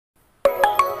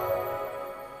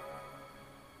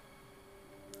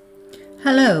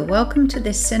Hello, welcome to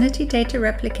this Syniti data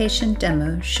replication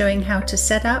demo showing how to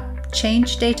set up,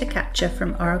 change data capture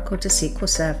from Oracle to SQL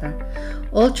Server.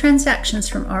 All transactions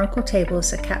from Oracle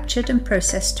tables are captured and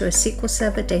processed to a SQL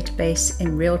Server database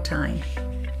in real time.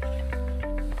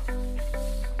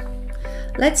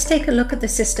 Let's take a look at the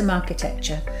system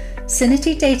architecture.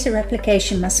 Syniti data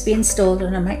replication must be installed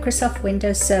on a Microsoft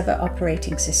Windows Server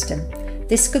operating system.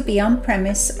 This could be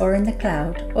on-premise or in the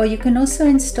cloud, or you can also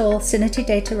install Syniti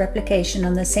data replication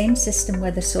on the same system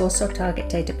where the source or target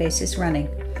database is running.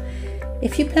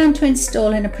 If you plan to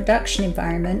install in a production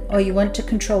environment or you want to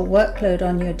control workload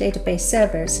on your database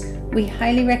servers, we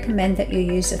highly recommend that you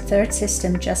use a third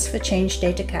system just for change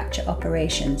data capture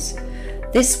operations.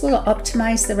 This will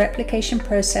optimize the replication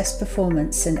process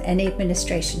performance and any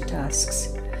administration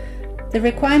tasks. The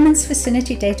requirements for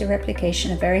Syniti data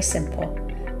replication are very simple.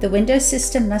 The Windows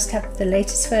system must have the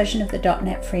latest version of the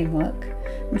 .NET framework,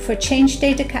 and for change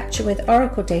data capture with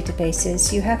Oracle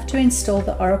databases, you have to install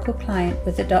the Oracle client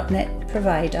with the .NET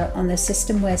provider on the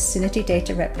system where Syniti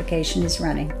data replication is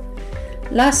running.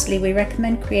 Lastly, we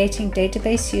recommend creating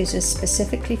database users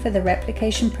specifically for the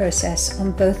replication process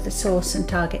on both the source and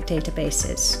target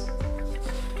databases.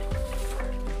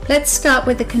 Let's start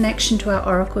with the connection to our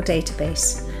Oracle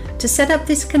database. To set up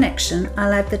this connection,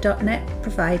 I'll add the .NET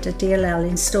provider DLL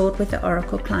installed with the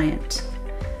Oracle client.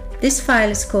 This file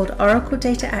is called Oracle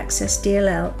Data Access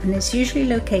DLL and is usually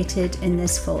located in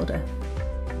this folder.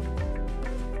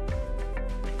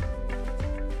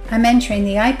 I'm entering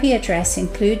the IP address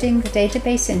including the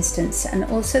database instance and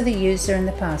also the user and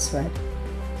the password.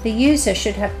 The user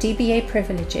should have DBA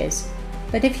privileges,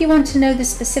 but if you want to know the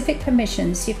specific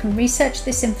permissions, you can research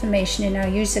this information in our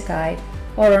user guide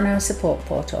or on our support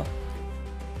portal.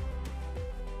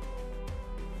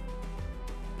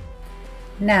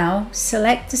 Now,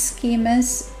 select the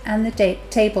schemas and the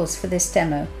tables for this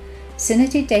demo.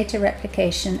 Syniti data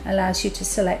replication allows you to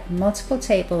select multiple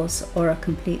tables or a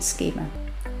complete schema.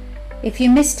 If you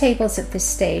miss tables at this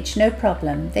stage, no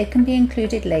problem, they can be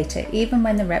included later even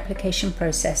when the replication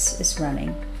process is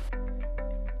running.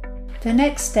 The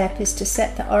next step is to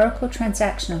set the Oracle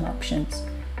transactional options.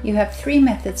 You have three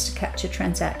methods to capture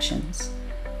transactions.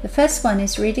 The first one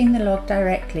is reading the log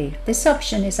directly. This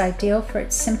option is ideal for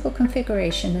its simple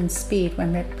configuration and speed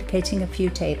when replicating a few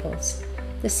tables.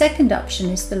 The second option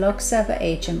is the log server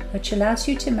agent, which allows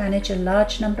you to manage a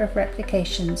large number of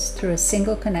replications through a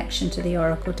single connection to the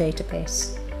Oracle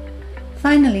database.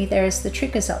 Finally, there is the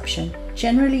triggers option,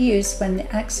 generally used when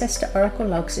the access to Oracle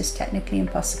logs is technically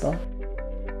impossible.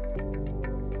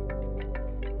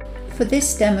 For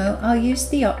this demo, I'll use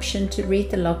the option to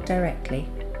read the log directly.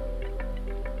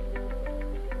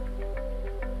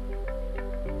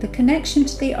 The connection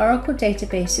to the Oracle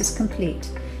database is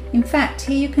complete. In fact,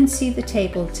 here you can see the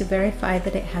table to verify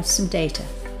that it has some data.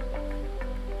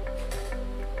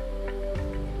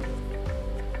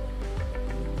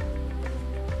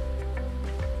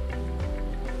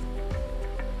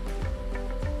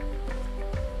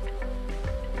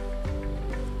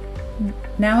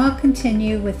 Now I'll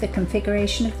continue with the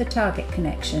configuration of the target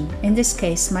connection, in this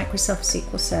case Microsoft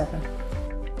SQL Server.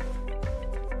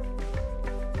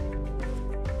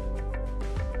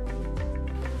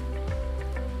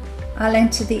 I'll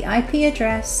enter the IP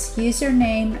address,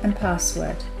 username and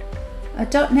password. A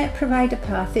 .NET provider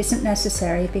path isn't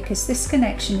necessary because this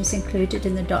connection is included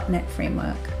in the .NET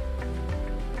framework.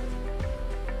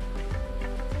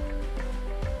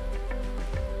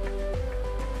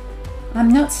 I'm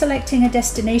not selecting a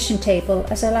destination table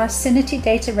as I'll ask Syniti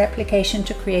data replication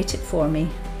to create it for me.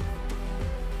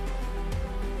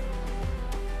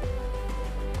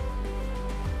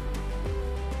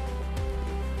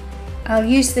 I'll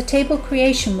use the table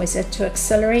creation wizard to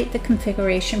accelerate the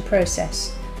configuration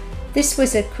process. This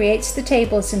wizard creates the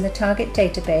tables in the target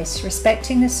database,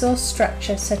 respecting the source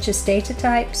structure such as data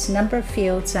types, number of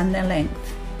fields and their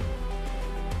length.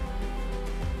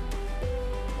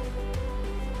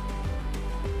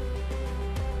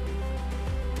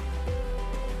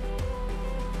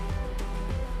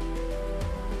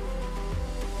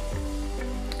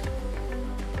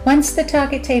 Once the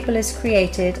target table is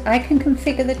created, I can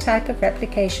configure the type of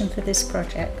replication for this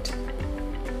project.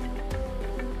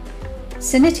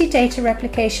 Syniti data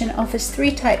replication offers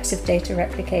three types of data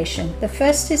replication. The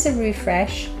first is a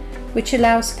refresh, which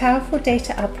allows powerful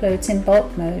data uploads in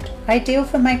bulk mode, ideal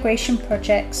for migration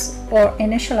projects or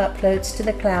initial uploads to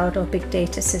the cloud or big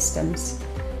data systems.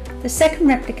 The second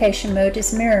replication mode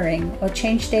is mirroring or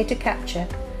change data capture,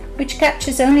 which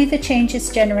captures only the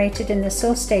changes generated in the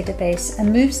source database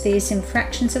and moves these in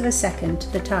fractions of a second to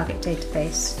the target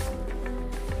database.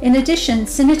 In addition,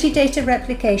 Syniti data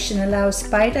replication allows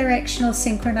bidirectional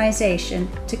synchronization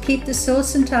to keep the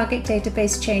source and target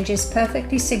database changes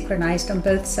perfectly synchronized on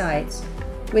both sides,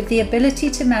 with the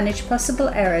ability to manage possible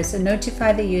errors and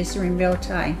notify the user in real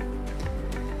time.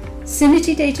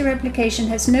 Syniti data replication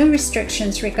has no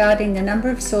restrictions regarding the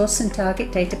number of source and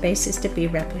target databases to be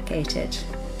replicated.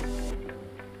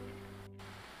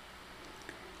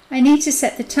 I need to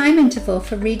set the time interval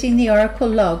for reading the Oracle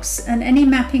logs and any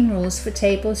mapping rules for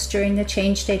tables during the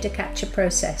change data capture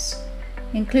process,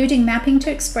 including mapping to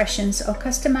expressions or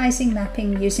customizing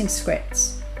mapping using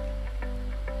scripts.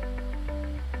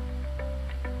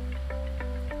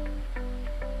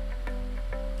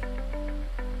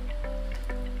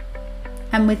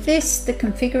 And with this, the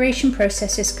configuration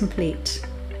process is complete.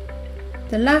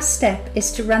 The last step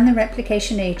is to run the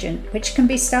replication agent, which can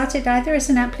be started either as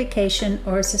an application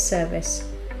or as a service.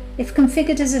 If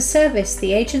configured as a service,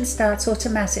 the agent starts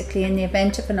automatically in the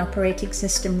event of an operating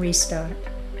system restart.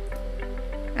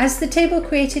 As the table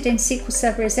created in SQL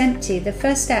Server is empty, the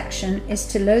first action is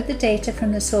to load the data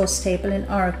from the source table in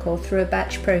Oracle through a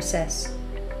batch process.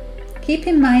 Keep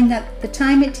in mind that the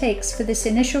time it takes for this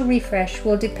initial refresh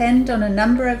will depend on a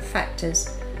number of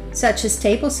factors, such as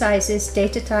table sizes,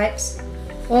 data types,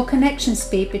 or connection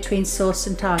speed between source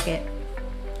and target.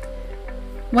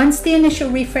 Once the initial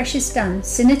refresh is done,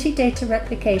 Syniti data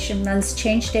replication runs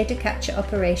change data capture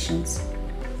operations.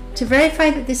 To verify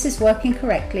that this is working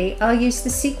correctly, I'll use the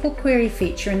SQL query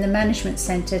feature in the Management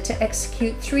Center to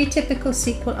execute 3 typical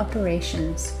SQL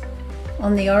operations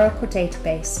on the Oracle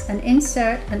database: an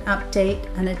insert, an update,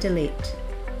 and a delete.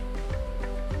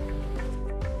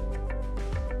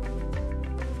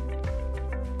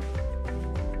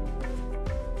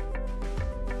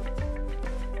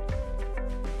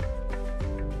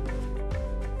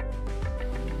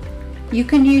 You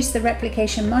can use the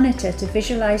replication monitor to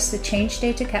visualize the change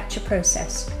data capture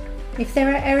process. If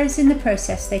there are errors in the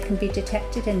process, they can be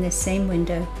detected in this same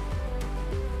window.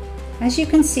 As you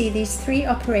can see, these 3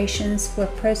 operations were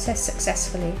processed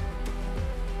successfully.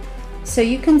 So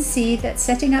you can see that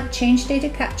setting up change data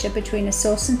capture between a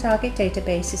source and target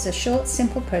database is a short,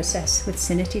 simple process with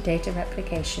Syniti data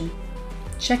replication.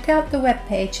 Check out the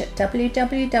webpage at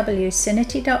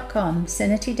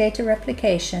www.syniti.com/Syniti data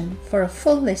replication for a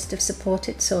full list of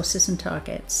supported sources and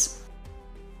targets.